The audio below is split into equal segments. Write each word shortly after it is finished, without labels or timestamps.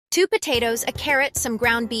2 potatoes, a carrot, some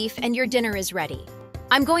ground beef, and your dinner is ready.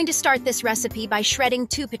 I'm going to start this recipe by shredding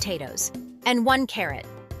 2 potatoes and 1 carrot.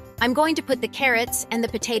 I'm going to put the carrots and the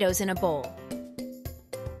potatoes in a bowl.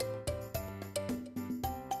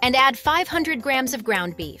 And add 500 grams of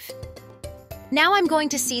ground beef. Now I'm going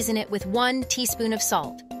to season it with 1 teaspoon of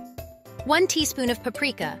salt, 1 teaspoon of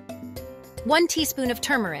paprika, 1 teaspoon of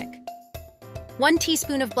turmeric, 1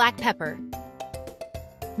 teaspoon of black pepper,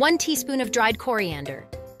 1 teaspoon of dried coriander,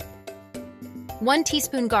 1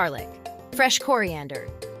 teaspoon garlic, fresh coriander.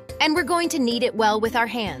 And we're going to knead it well with our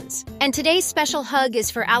hands. And today's special hug is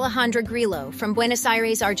for Alejandra Grillo from Buenos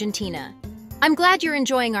Aires, Argentina. I'm glad you're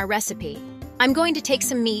enjoying our recipe. I'm going to take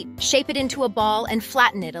some meat, shape it into a ball, and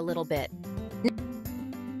flatten it a little bit.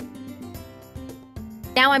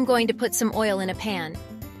 Now I'm going to put some oil in a pan.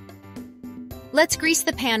 Let's grease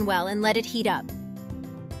the pan well and let it heat up.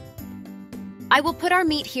 I will put our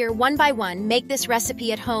meat here one by one, make this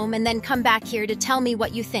recipe at home, and then come back here to tell me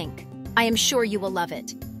what you think. I am sure you will love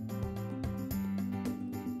it.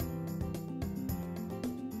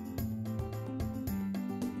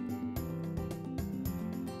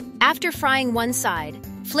 After frying one side,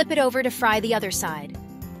 flip it over to fry the other side.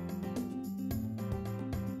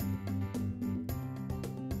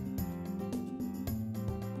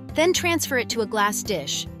 Then transfer it to a glass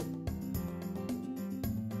dish.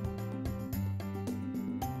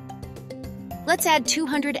 Let's add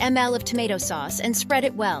 200 ml of tomato sauce and spread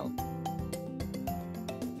it well.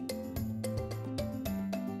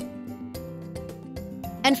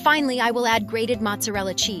 And finally, I will add grated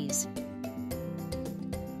mozzarella cheese.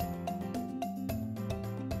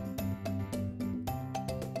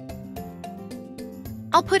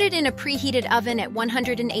 I'll put it in a preheated oven at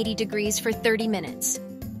 180 degrees for 30 minutes.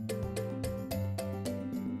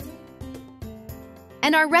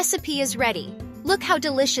 And our recipe is ready. Look how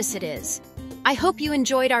delicious it is. I hope you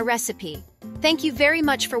enjoyed our recipe. Thank you very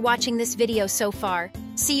much for watching this video so far.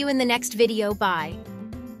 See you in the next video. Bye.